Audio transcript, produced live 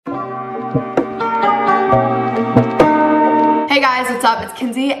Hey guys, what's up? It's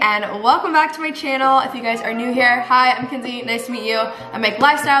Kenzie and welcome back to my channel. If you guys are new here, hi, I'm Kenzie, nice to meet you. I make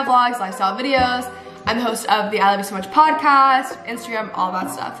lifestyle vlogs, lifestyle videos. I'm the host of the I Love You So Much podcast, Instagram, all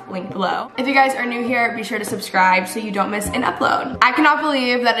that stuff, linked below. If you guys are new here, be sure to subscribe so you don't miss an upload. I cannot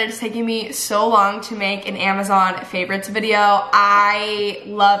believe that it is taking me so long to make an Amazon favorites video. I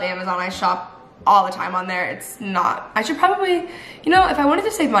love Amazon, I shop all the time on there. It's not, I should probably, you know, if I wanted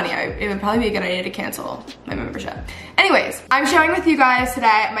to save money, it would probably be a good idea to cancel my membership. Anyways, I'm sharing with you guys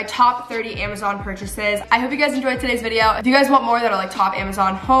today my top 30 Amazon purchases. I hope you guys enjoyed today's video. If you guys want more that are like top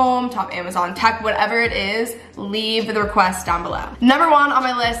Amazon home, top Amazon tech, whatever it is, leave the request down below. Number one on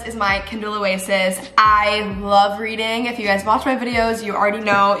my list is my Kindle Oasis. I love reading. If you guys watch my videos, you already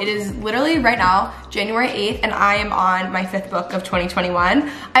know it is literally right now, January 8th, and I am on my 5th book of 2021.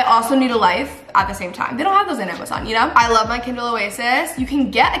 I also need a life at the same time. They don't have those in Amazon, you know? I love my Kindle Oasis. You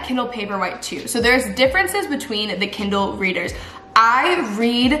can get a Kindle Paperwhite too. So there's differences between the Kindle readers. I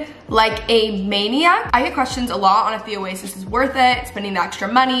read like a maniac. I get questions a lot on if the Oasis is worth it, spending the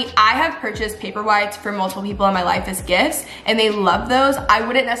extra money. I have purchased Paperwhites for multiple people in my life as gifts and they love those. I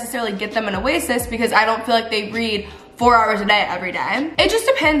wouldn't necessarily get them an Oasis because I don't feel like they read 4 hours a day every day. It just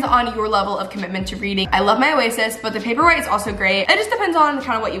depends on your level of commitment to reading. I love my Oasis, but the Paperwhite is also great. It just depends on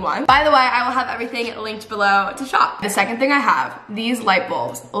kind of what you want. By the way, I will have everything linked below to shop. The second thing I have, these light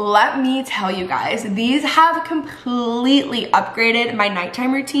bulbs. Let me tell you guys, these have completely upgraded my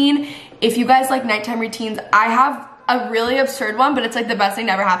nighttime routine. If you guys like nighttime routines, I have a really absurd one, but it's like the best thing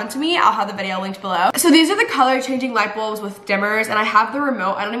that ever happened to me. I'll have the video linked below. So these are the color changing light bulbs with dimmers, and I have the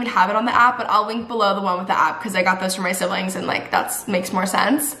remote. I don't even have it on the app, but I'll link below the one with the app because I got those for my siblings and like that makes more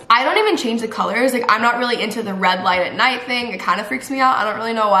sense. I don't even change the colors. Like I'm not really into the red light at night thing. It kind of freaks me out. I don't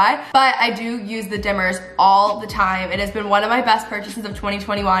really know why, but I do use the dimmers all the time. It has been one of my best purchases of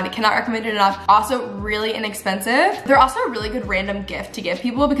 2021. I cannot recommend it enough. Also really inexpensive. They're also a really good random gift to give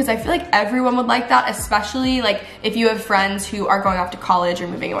people because I feel like everyone would like that, especially like if you have friends who are going off to college or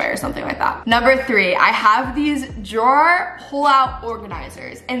moving away or something like that. Number 3, I have these drawer pull-out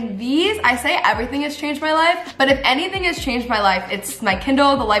organizers, and these, I say everything has changed my life, but if anything has changed my life, it's my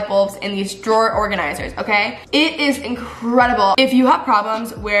Kindle, the light bulbs, and these drawer organizers, okay? It is incredible. If you have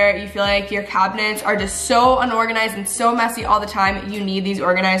problems where you feel like your cabinets are just so unorganized and so messy all the time, you need these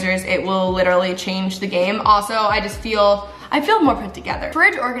organizers. It will literally change the game. Also, I feel more put together.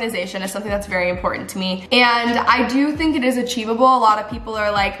 Fridge organization is something that's very important to me, and I do think it is achievable. A lot of people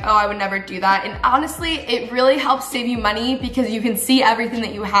are like, oh, I would never do that, and honestly, it really helps save you money because you can see everything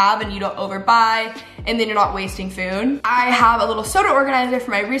that you have and you don't overbuy, and then you're not wasting food. I have a little soda organizer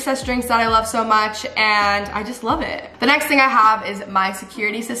for my recess drinks that I love so much, and I just love it. The next thing I have is my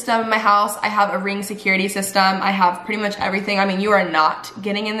security system in my house. I have a Ring security system. I have pretty much everything. I mean, you are not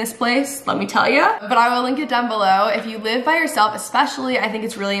getting in this place, let me tell you, but I will link it down below. If you live by yourself, especially, I think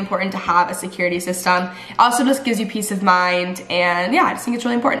it's really important to have a security system. It also just gives you peace of mind, and yeah, I just think it's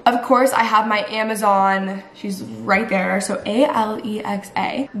really important. Of course, I have my Amazon, she's right there, so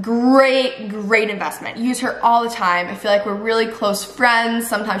Alexa. Great investment. Use her all the time. I feel like we're really close friends.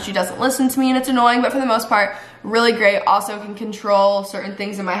 Sometimes she doesn't listen to me and it's annoying, but for the most part, really great. Also can control certain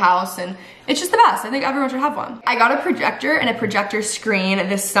things in my house, and it's just the best. I think everyone should have one. I got a projector and a projector screen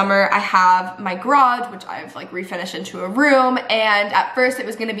this summer. I have my garage, which I've like refinished into a room, and at first it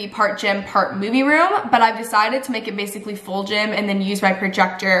was gonna be part gym, part movie room, but I've decided to make it basically full gym and then use my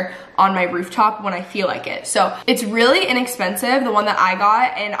projector on my rooftop when I feel like it. So it's really inexpensive, the one that I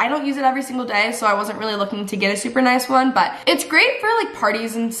got, and I don't use it every single day, so I wasn't really looking to get a super nice one, but it's great for like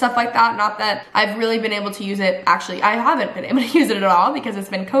parties and stuff like that. Not that I've really been able to use it. Actually, I haven't been able to use it at all because it's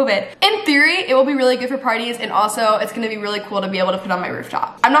been COVID. In theory, it will be really good for parties, and also it's gonna be really cool to be able to put on my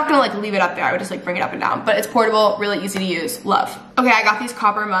rooftop. I'm not gonna like leave it up there. I would just like bring it up and down, but it's portable, really easy to use. Love. Okay, I got these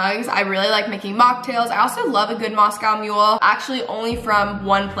copper mugs. I really like making mocktails. I also love a good Moscow Mule. Actually, only from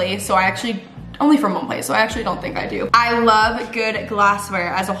one place, so I actually don't think I do. I love good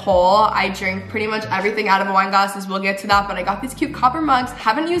glassware as a whole. I drink pretty much everything out of a wine glass, as we'll get to that, but I got these cute copper mugs.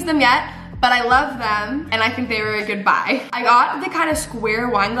 Haven't used them yet, but I love them, and I think they were a good buy. I got the kind of square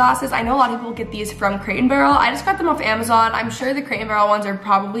wine glasses. I know a lot of people get these from Crate & Barrel. I just got them off Amazon. I'm sure the Crate & Barrel ones are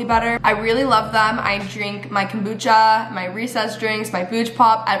probably better. I really love them. I drink my kombucha, my recess drinks, my booch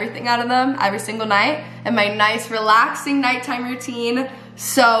pop, everything out of them every single night, and my nice relaxing nighttime routine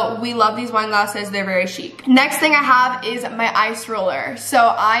So we love these wine glasses, they're very chic. Next thing I have is my ice roller. So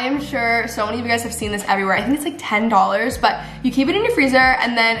I am sure so many of you guys have seen this everywhere. I think it's like $10, but you keep it in your freezer,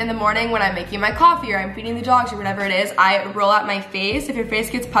 and then in the morning when I'm making my coffee or I'm feeding the dogs or whatever it is, I roll out my face. If your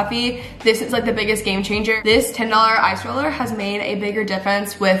face gets puffy, this is like the biggest game changer. This $10 ice roller has made a bigger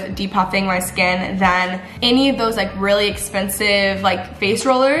difference with depuffing my skin than any of those like really expensive like face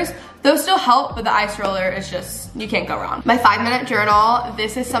rollers. Those still help, but the ice roller is just, you can't go wrong. My 5-minute journal,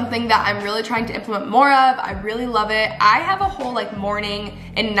 this is something that I'm really trying to implement more of. I really love it. I have a whole like morning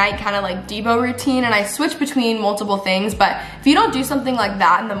and night kind of like Debo routine, and I switch between multiple things, but if you don't do something like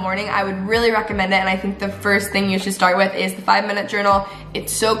that in the morning, I would really recommend it, and I think the first thing you should start with is the 5-minute journal.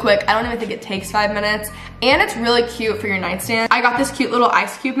 It's so quick. I don't even think it takes 5 minutes, and it's really cute for your nightstand. I got this cute little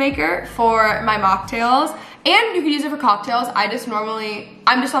ice cube maker for my mocktails, and you could use it for cocktails. I'm just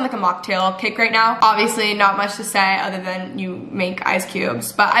on like a mocktail kick right now. Obviously not much to say other than you make ice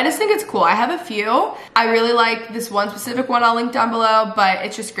cubes, but I just think it's cool. I have a few. I really like this one specific one I'll link down below, but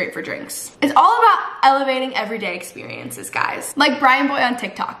it's just great for drinks. It's all about elevating everyday experiences, guys. Like Brian Boy on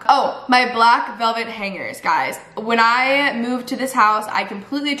TikTok. Oh, my black velvet hangers, guys. When I moved to this house, I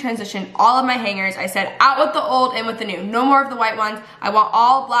completely transitioned all of my hangers. I said out with the old, in with the new. No more of the white ones. I want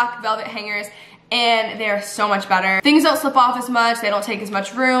all black velvet hangers, and they're so much better. Things don't slip off as much, they don't take as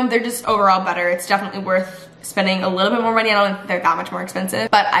much room, they're just overall better. It's definitely worth spending a little bit more money. I don't think they're that much more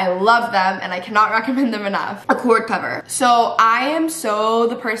expensive, but I love them and I cannot recommend them enough. A cord cover. So I am so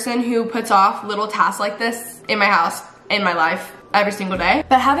the person who puts off little tasks like this in my house, in my life, every single day.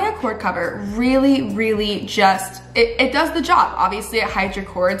 But having a cord cover really just, it does the job. Obviously it hides your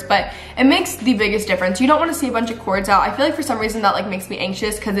cords, but it makes the biggest difference. You don't want to see a bunch of cords out. I feel like for some reason that like makes me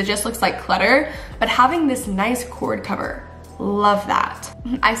anxious because it just looks like clutter, but having this nice cord cover, love that.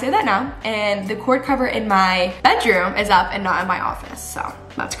 I say that now, and the cord cover in my bedroom is up and not in my office, so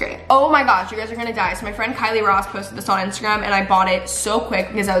that's great. Oh my gosh, you guys are gonna die. So my friend Kylie Ross posted this on Instagram, and I bought it so quick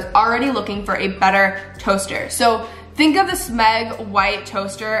because I was already looking for a better toaster. So think of the Smeg white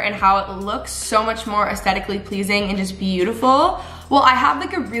toaster and how it looks so much more aesthetically pleasing and just beautiful. Well, I have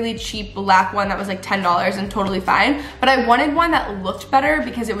like a really cheap black one that was like $10 and totally fine, but I wanted one that looked better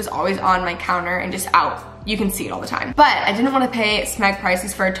because it was always on my counter and just out. You can see it all the time. But I didn't want to pay Smeg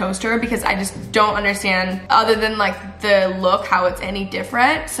prices for a toaster because I just don't understand, other than like the look, how it's any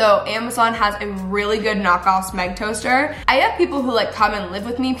different. So Amazon has a really good knockoff Smeg toaster. I have people who like come and live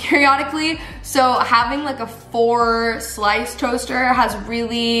with me periodically, so having like a 4-slice toaster has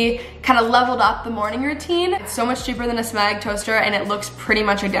really kind of leveled up the morning routine. It's so much cheaper than a Smeg toaster and it looks pretty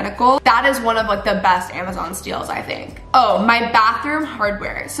much identical. That is one of like the best Amazon steals, I think. Oh, my bathroom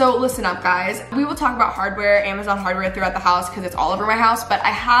hardware. So listen up, guys. We will talk about hardware, Amazon hardware throughout the house because it's all over my house, but I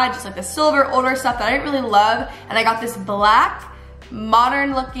had just like the silver, older stuff that I didn't really love, and I got this black,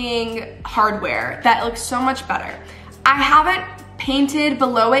 modern looking hardware that looks so much better. I haven't painted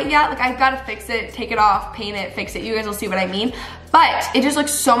below it yet. Like I've got to fix it, take it off, paint it, fix it. You guys will see what I mean. But it just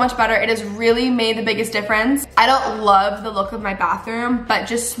looks so much better. It has really made the biggest difference. I don't love the look of my bathroom, but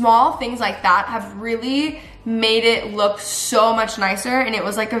just small things like that have really made it look so much nicer, and it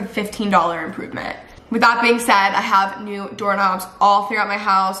was like a $15 improvement. With that being said, I have new doorknobs all throughout my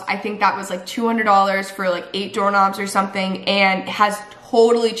house. I think that was like $200 for like 8 doorknobs or something, and it has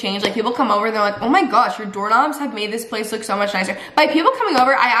totally changed. Like people come over and they're like, oh my gosh, your doorknobs have made this place look so much nicer. By people coming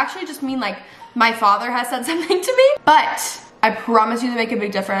over, I actually just mean like my father has said something to me, but I promise you they make a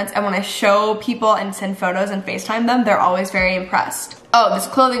big difference, and when I show people and send photos and FaceTime them, they're always very impressed. Oh, this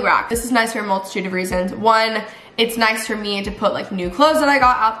clothing rack. This is nice for a multitude of reasons. One, it's nice for me to put like new clothes that I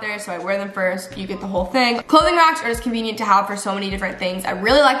got out there, so I wear them first, you get the whole thing. Clothing racks are just convenient to have for so many different things. I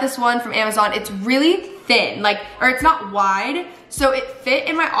really like this one from Amazon. It's really thin, like, or it's not wide, so it fit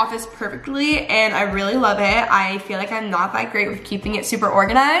in my office perfectly, and I really love it. I feel like I'm not that great with keeping it super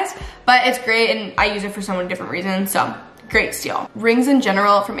organized, but it's great, and I use it for so many different reasons, so great steal. Rings in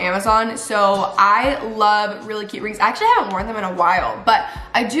general from Amazon. So I love really cute rings. I actually haven't worn them in a while, but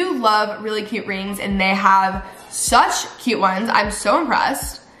I do love really cute rings, and they have such cute ones. I'm so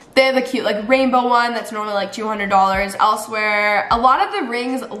impressed. They have a cute like rainbow one that's normally like $200 elsewhere. A lot of the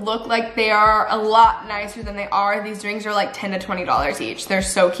rings look like they are a lot nicer than they are. These rings are like $10 to $20 each. They're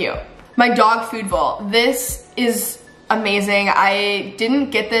so cute. My dog food vault. This is amazing. I didn't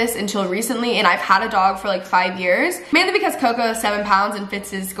get this until recently, and I've had a dog for like 5 years, mainly because Coco is 7 pounds and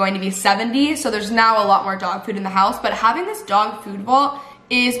Fitz is going to be 70, so there's now a lot more dog food in the house. But having this dog food vault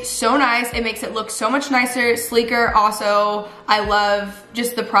is so nice. It makes it look so much nicer, sleeker. Also, I love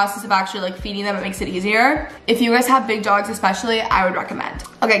just the process of actually like feeding them. It makes it easier. If you guys have big dogs especially, I would recommend.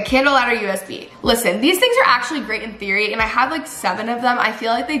 Okay, candle lighter USB. Listen, these things are actually great in theory, and I have like 7 of them. I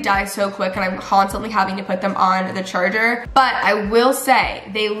feel like they die so quick and I'm constantly having to put them on the charger. But I will say,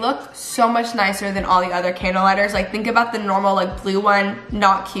 they look so much nicer than all the other candle lighters. Like think about the normal like blue one,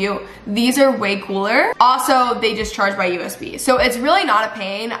 not cute. These are way cooler. Also, they just charge by USB. So it's really not a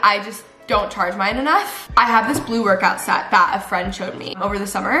pain. I just don't charge mine enough. I have this blue workout set that a friend showed me over the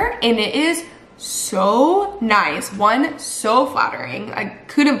summer, and it is so nice. One, so flattering. I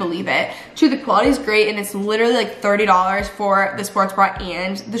couldn't believe it. Two, the quality is great, and it's literally like $30 for the sports bra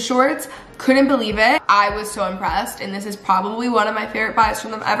and the shorts. Couldn't believe it. I was so impressed, and this is probably one of my favorite buys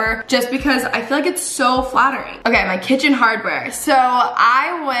from them ever, just because I feel like it's so flattering. Okay, my kitchen hardware. So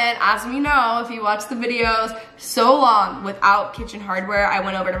I went, as we know, if you watch the videos, so long without kitchen hardware. I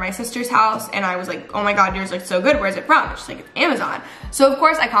went over to my sister's house and I was like, oh my God, yours looks so good. Where's it from? She's like, it's Amazon. So of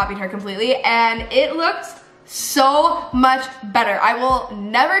course I copied her completely, and it looks so much better. I will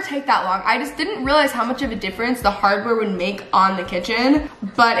never take that long. I just didn't realize how much of a difference the hardware would make on the kitchen,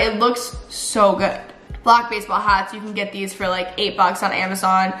 but it looks so good. Black baseball hats, you can get these for like $8 on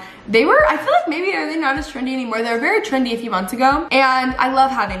Amazon. They were, I feel like maybe are they not as trendy anymore. They were very trendy a few months ago. And I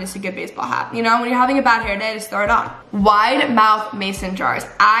love having just a good baseball hat. You know, when you're having a bad hair day, just throw it on. Wide mouth mason jars.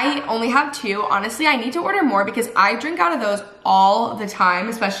 I only have 2. Honestly, I need to order more because I drink out of those all the time,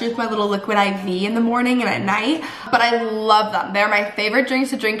 especially with my little liquid IV in the morning and at night. But I love them. They're my favorite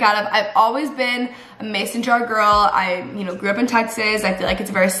drinks to drink out of. I've always been a mason jar girl. I, grew up in Texas. I feel like it's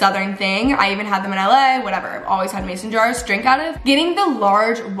a very southern thing. I even had them in LA, whatever. I've always had mason jars to drink out of. Getting the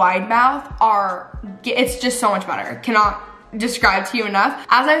large wide mouth it's just so much better. Cannot describe to you enough.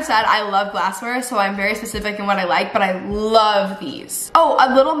 As I've said, I love glassware, so I'm very specific in what I like, but I love these. Oh,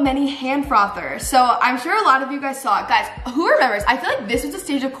 a little mini hand frother. So I'm sure a lot of you guys saw it. Guys, who remembers? I feel like this was a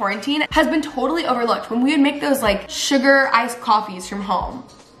stage of quarantine, has been totally overlooked when we would make those like sugar iced coffees from home.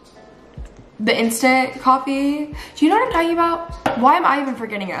 The instant coffee. Do you know what I'm talking about? Why am I even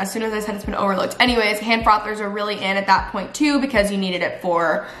forgetting it as soon as I said it's been overlooked? Anyways, hand frothers are really in at that point too because you needed it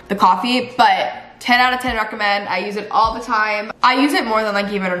for the coffee, but 10 out of 10 recommend. I use it all the time. I use it more than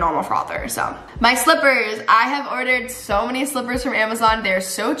like even a normal frother, so. My slippers. I have ordered so many slippers from Amazon. They're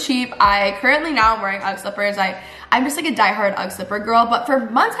so cheap. I currently now am wearing UGG slippers. I'm just like a diehard UGG slipper girl, but for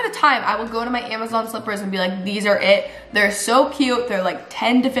months at a time, I will go to my Amazon slippers and be like, these are it. They're so cute. They're like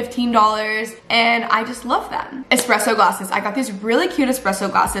 $10 to $15, and I just love them. Espresso glasses. I got these really cute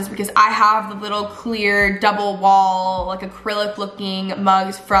espresso glasses because I have the little clear double wall, like acrylic looking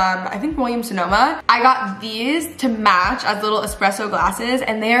mugs from, I think, Williams Sonoma. I got these to match as little espresso glasses,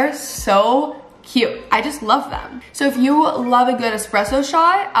 and they are so cute. I just love them. So if you love a good espresso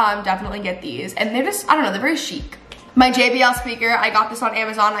shot, definitely get these. And they're just, I don't know, they're very chic. My JBL speaker, I got this on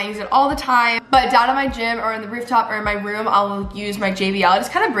Amazon. I use it all the time, but down at my gym or in the rooftop or in my room, I'll use my JBL. I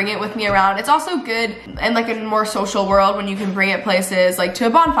just kind of bring it with me around. It's also good in like a more social world when you can bring it places like to a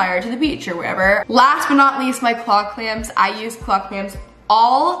bonfire, to the beach or wherever. Last but not least, my claw clamps. I use claw clamps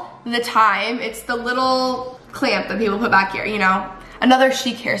all the time. It's the little clamp that people put back here, another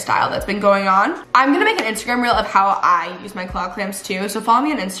chic hairstyle that's been going on. I'm gonna make an Instagram reel of how I use my claw clamps too, so follow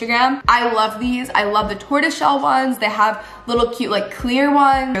me on Instagram. I love these. I love the tortoiseshell ones. They have little cute like clear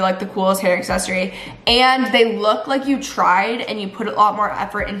ones. They're like the coolest hair accessory, and they look like you tried and you put a lot more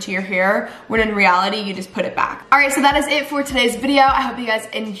effort into your hair when in reality you just put it back. All right, so that is it for today's video. I hope you guys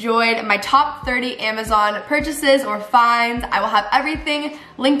enjoyed my top 30 Amazon purchases or finds. I will have everything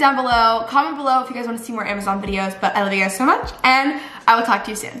linked down below. Comment below if you guys want to see more Amazon videos, but I love you guys so much, and I will talk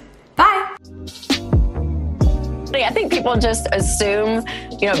to you soon. Bye. I think people just assume,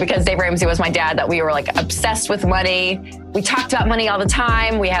 because Dave Ramsey was my dad, that we were like obsessed with money. We talked about money all the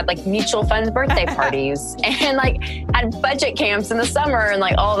time. We had like mutual funds birthday parties and like had budget camps in the summer and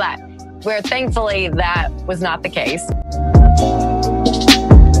like all that, where thankfully that was not the case.